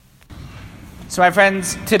So, my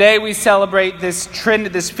friends, today we celebrate this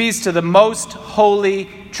feast of the most holy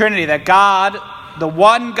Trinity, that God, the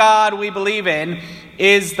one God we believe in,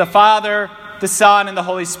 is the Father, the Son, and the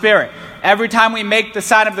Holy Spirit. Every time we make the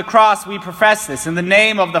sign of the cross, we profess this in the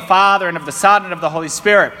name of the Father and of the Son and of the Holy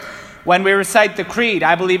Spirit. When we recite the Creed,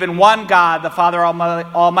 I believe in one God, the Father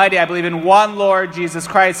Almighty. I believe in one Lord Jesus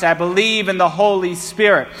Christ. I believe in the Holy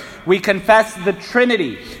Spirit. We confess the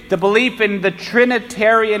Trinity. The belief in the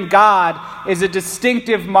Trinitarian God is a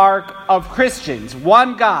distinctive mark of Christians.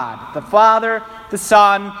 One God, the Father, the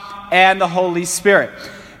Son, and the Holy Spirit.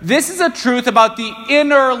 This is a truth about the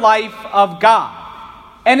inner life of God.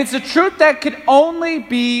 And it's a truth that could only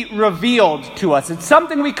be revealed to us. It's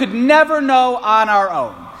something we could never know on our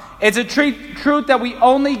own. It's a truth that we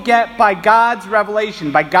only get by God's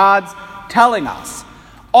revelation, by God's telling us.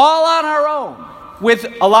 All on our own, with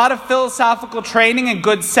a lot of philosophical training and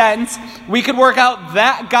good sense, we could work out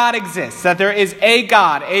that God exists, that there is a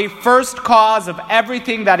God, a first cause of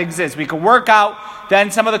everything that exists. We could work out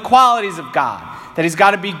then some of the qualities of God, that he's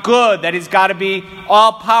got to be good, that he's got to be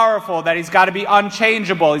all-powerful, that he's got to be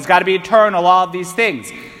unchangeable, he's got to be eternal, all of these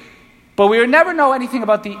things. But we would never know anything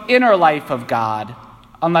about the inner life of God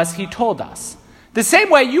unless he told us. The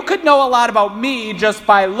same way you could know a lot about me just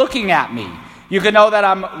by looking at me. You could know that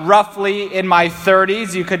I'm roughly in my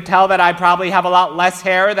 30s. You could tell that I probably have a lot less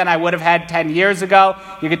hair than I would have had 10 years ago.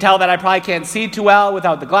 You could tell that I probably can't see too well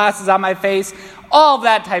without the glasses on my face. All of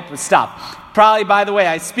that type of stuff. Probably by the way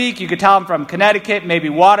I speak, you could tell I'm from Connecticut, maybe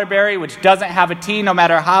Waterbury, which doesn't have a T no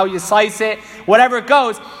matter how you slice it. Whatever it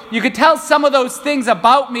goes, you could tell some of those things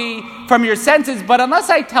about me from your senses, but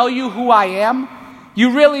unless I tell you who I am,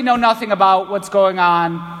 you really know nothing about what's going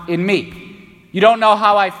on in me. You don't know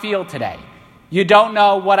how I feel today. You don't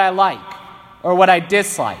know what I like or what I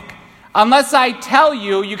dislike. Unless I tell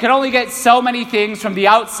you, you can only get so many things from the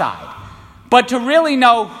outside. But to really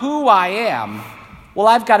know who I am, well,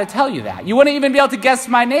 I've got to tell you that. You wouldn't even be able to guess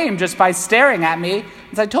my name just by staring at me.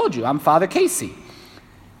 As I told you, I'm Father Casey.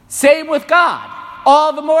 Same with God,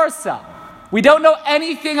 all the more so. We don't know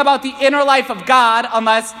anything about the inner life of God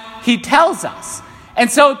unless he tells us. And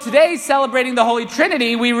so today, celebrating the Holy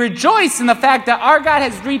Trinity, we rejoice in the fact that our God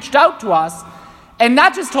has reached out to us and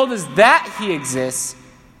not just told us that he exists,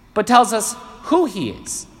 but tells us who he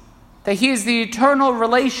is. That he is the eternal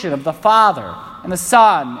relation of the Father and the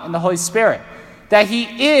Son and the Holy Spirit. That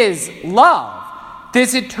he is love.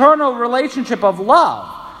 This eternal relationship of love.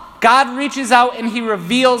 God reaches out and he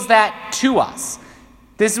reveals that to us.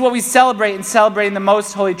 This is what we celebrate in celebrating the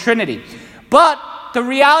most Holy Trinity. But the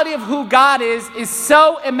reality of who God is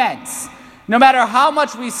so immense. No matter how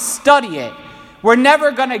much we study it, we're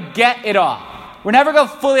never going to get it all. We're never going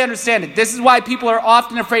to fully understand it. This is why people are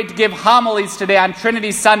often afraid to give homilies today on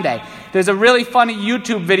Trinity Sunday. There's a really funny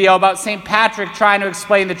YouTube video about St. Patrick trying to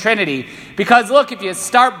explain the Trinity. Because look, if you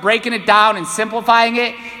start breaking it down and simplifying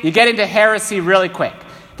it, you get into heresy really quick.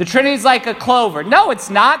 The Trinity is like a clover. No, it's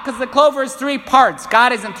not, because the clover is 3 parts.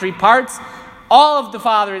 God isn't 3 parts. All of the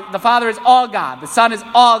Father is all God. The Son is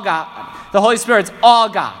all God. The Holy Spirit is all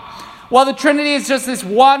God. Well, the Trinity is just this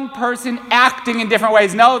one person acting in different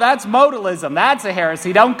ways. No, that's modalism. That's a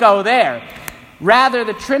heresy. Don't go there. Rather,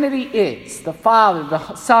 the Trinity is the Father,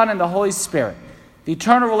 the Son, and the Holy Spirit. The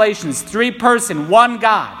eternal relations, 3-person, one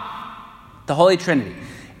God. The Holy Trinity.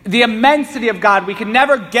 The immensity of God, we can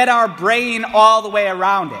never get our brain all the way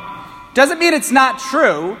around it. Doesn't mean it's not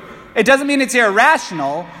true. It doesn't mean it's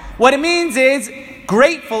irrational. What it means is,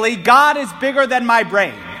 gratefully, God is bigger than my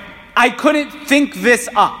brain. I couldn't think this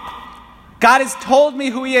up. God has told me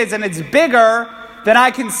who he is, and it's bigger than I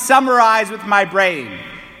can summarize with my brain.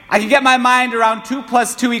 I can get my mind around 2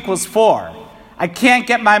 + 2 = 4. I can't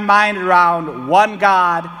get my mind around one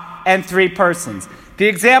God and 3 persons. The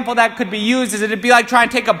example that could be used is it'd be like trying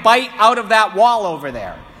to take a bite out of that wall over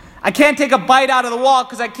there. I can't take a bite out of the wall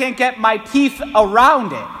because I can't get my teeth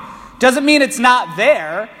around it. Doesn't mean it's not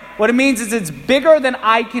there. What it means is it's bigger than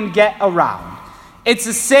I can get around. It's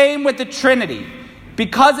the same with the Trinity.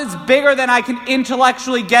 Because it's bigger than I can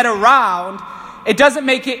intellectually get around, it doesn't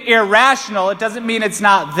make it irrational. It doesn't mean it's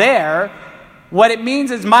not there. What it means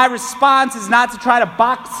is my response is not to try to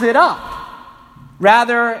box it up.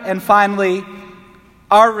 Rather, and finally,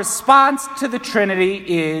 our response to the Trinity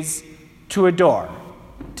is to adore,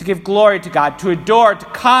 to give glory to God, to adore, to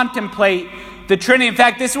contemplate the Trinity. In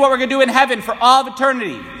fact, this is what we're going to do in heaven for all of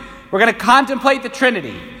eternity. We're going to contemplate the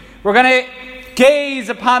Trinity. We're going to gaze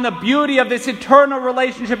upon the beauty of this eternal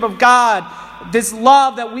relationship of God, this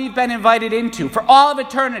love that we've been invited into for all of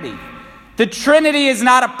eternity. The Trinity is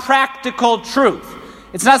not a practical truth.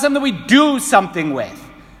 It's not something we do something with.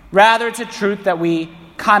 Rather, it's a truth that we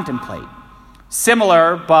contemplate.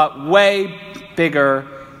 similar but way bigger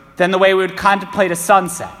than the way we would contemplate a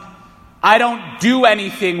sunset. I don't do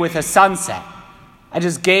anything with a sunset. I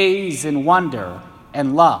just gaze and wonder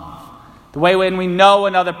and love. The way when we know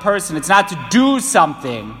another person, it's not to do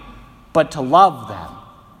something, but to love them.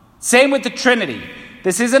 Same with the Trinity.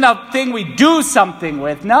 This isn't a thing we do something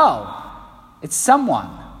with. No, it's someone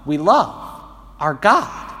we love, our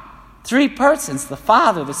God. 3 persons, the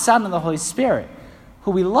Father, the Son, and the Holy Spirit,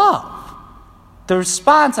 who we love. The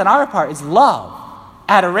response on our part is love,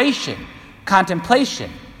 adoration, contemplation.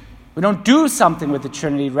 We don't do something with the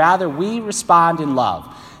Trinity. Rather, we respond in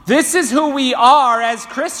love. This is who we are as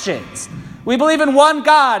Christians. We believe in one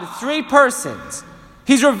God, 3 persons.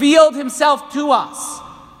 He's revealed himself to us.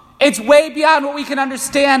 It's way beyond what we can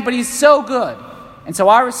understand, but he's so good. And so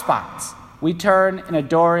our response, we turn in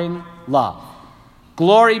adoring love.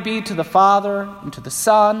 Glory be to the Father, and to the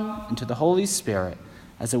Son, and to the Holy Spirit,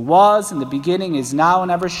 as it was in the beginning, is now,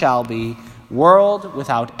 and ever shall be, world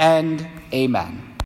without end. Amen.